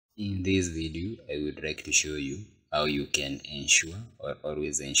In this video, I would like to show you how you can ensure or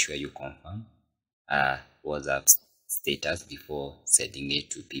always ensure you confirm WhatsApp status before sending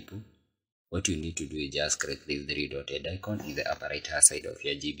it to people. What you need to do is just click this three dotted icon in the upper right hand side of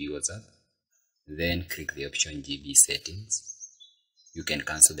your GB WhatsApp. Then click the option GB settings. You can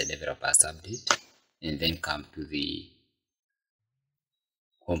cancel the developer's update and then come to the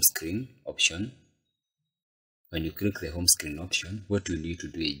home screen option. When you click the home screen option, what you need to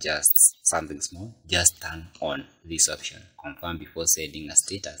do is just something small. Just turn on this option, confirm before sending a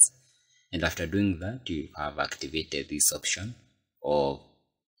status. And after doing that, you have activated this option of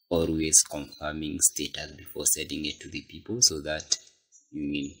always confirming status before sending it to the people, so that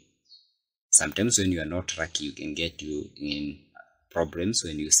sometimes when you are not lucky, you can get you in problems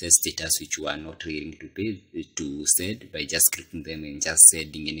when you set status which you are not willing to send by just clicking them and just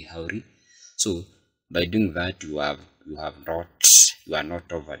sending in a hurry. So by doing that, you are not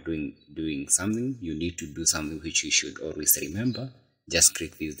doing something. You need to do something which you should always remember. Just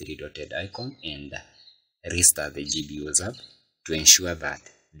click this three dotted icon and restart the GB WhatsApp to ensure that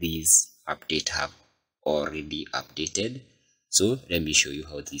these updates have already updated. So let me show you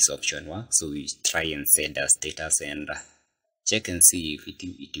how this option works. So we try and send a status and check and see if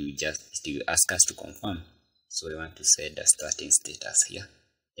it will ask us to confirm. So we want to send a starting status here.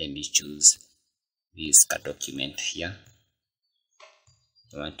 Let me choose this document here.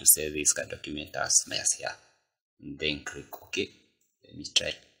 I want to save this document as mess here, and then click OK. Let me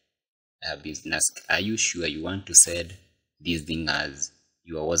try. I have been asked, are you sure you want to send this thing as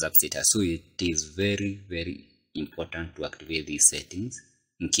your WhatsApp status? So it is very important to activate these settings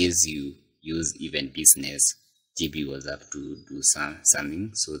in case you use even business GB WhatsApp to do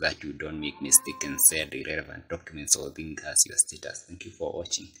something, so that you don't make mistake and send irrelevant documents or things as your status. Thank you for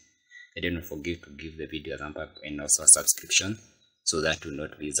watching. And don't forget to give the video a thumb up and also a subscription, so that you will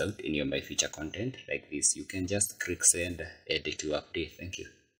not miss out any of my future content like this. You can just click send, edit to update. Thank you.